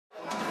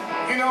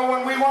know,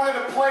 when we wanted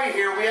to play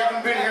here, we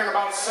haven't been here in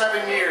about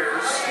 7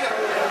 years.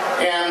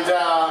 And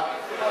I'll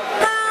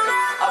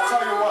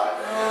tell you what.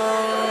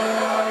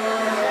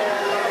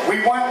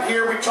 We went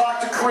here, we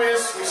talked to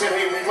Chris. We said,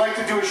 hey, we'd like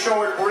to do a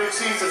show at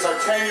Brixie's. It's our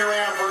 10-year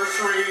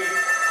anniversary.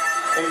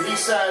 And he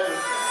said,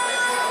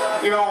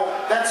 you know,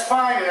 that's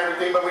fine and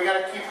everything, but we got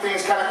to keep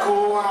things kind of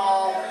cool and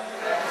all.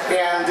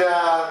 And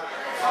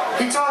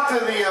he talked to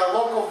the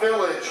local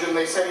village, and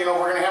they said, you know,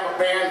 we're going to have a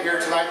band here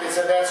tonight. They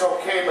said, that's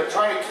okay, but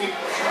try to keep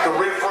the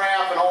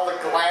riffraff and all the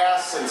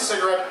glass and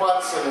cigarette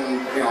butts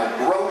and, you know,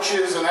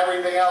 roaches and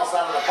everything else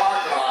out of the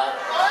parking lot.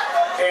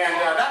 And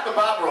not the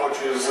Bob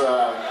roaches.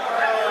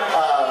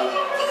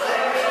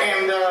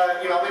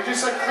 You know, they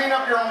just said, clean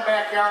up your own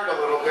backyard a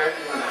little bit.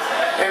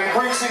 And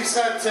Brixie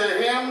said to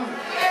him,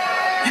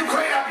 you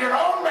clean up your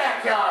own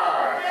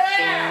backyard.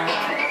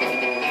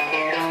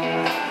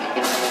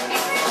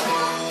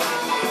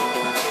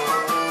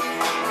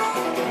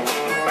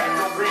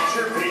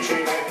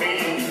 Preaching at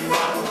me.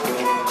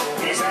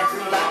 He's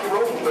acting like a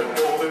rolling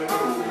golden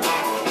rule.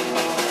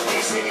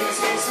 He's singing his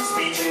hits and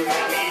speeching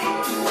at me.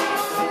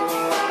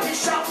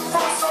 He's shouting for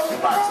a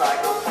soapbox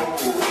like a fool.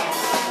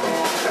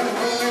 And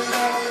rolling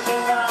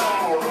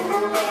down,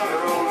 rolling down the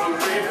road to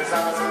Raiders,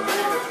 eyes and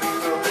Raiders,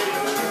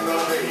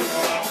 Raiders.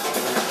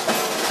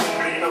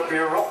 Clean up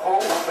your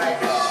own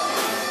backyard.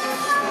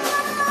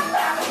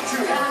 I want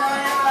you hanging on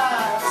your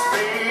lives,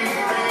 baby,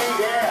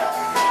 yeah.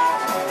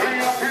 Clean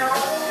up your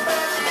own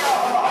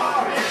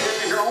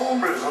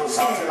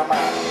something about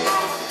it.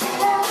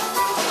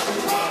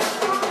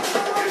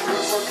 His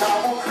roots are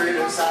calm, will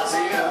criticize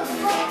him.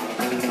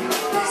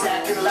 He's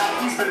acting like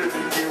he's better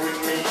than you and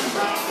me.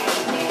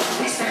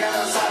 He's standing on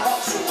the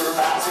sidewalk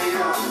supervising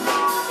him.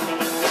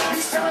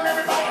 He's telling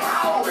everybody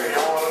how they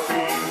ought to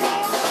be.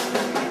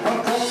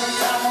 From closing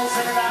time on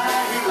Saturday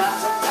night, he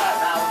lights up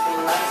tight out for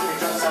the lights, and he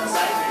jumps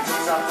outside and he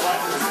chews on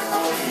flappers and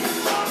employees.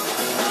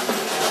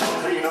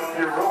 Clean up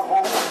your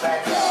own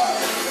backyard.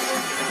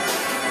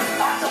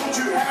 Don't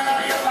you have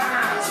none of your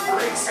lines,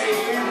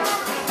 Brixie?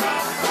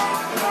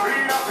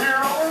 Clean up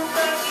your own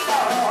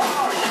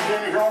backyard. You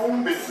get your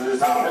own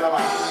business out of the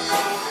mind.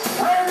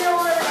 Radio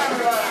Living,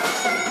 everybody.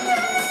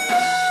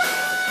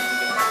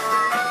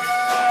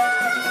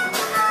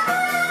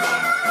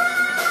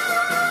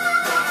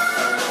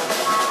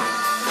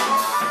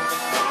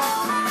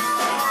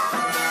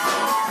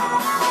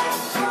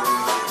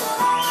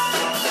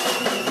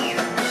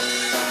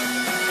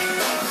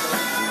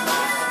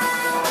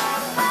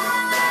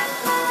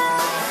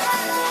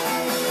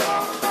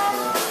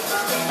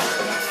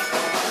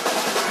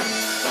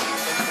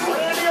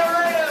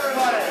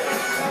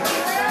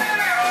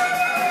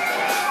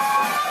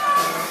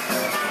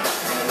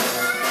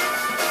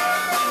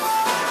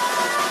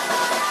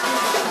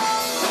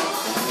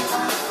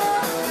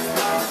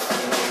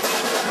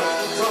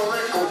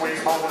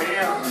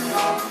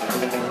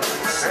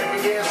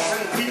 Second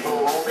guessing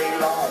people all day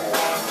long.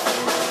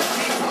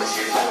 Keep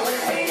pushing,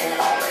 pulling, hanging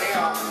on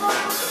them.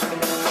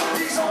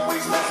 He's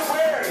always messing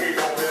where he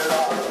don't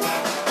belong.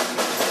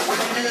 When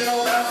you get it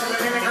all down to the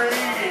nitty-gritty,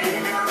 he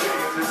ain't gonna tell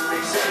you this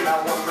big city.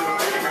 Not one little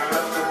thing I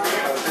left to be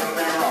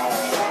nothing wrong.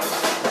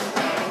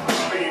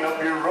 Clean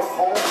up your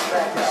own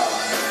backyard.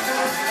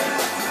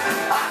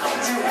 Why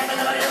don't you hang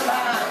it on your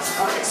lines,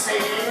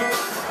 Brixie?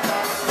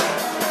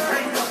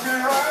 Clean up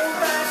your own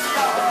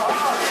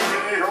backyard.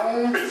 You get your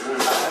own business.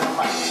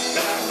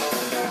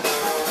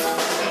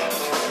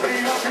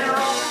 Clean up your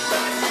own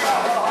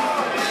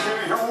backyard. You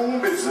get your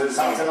own business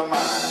out of the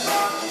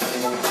mind.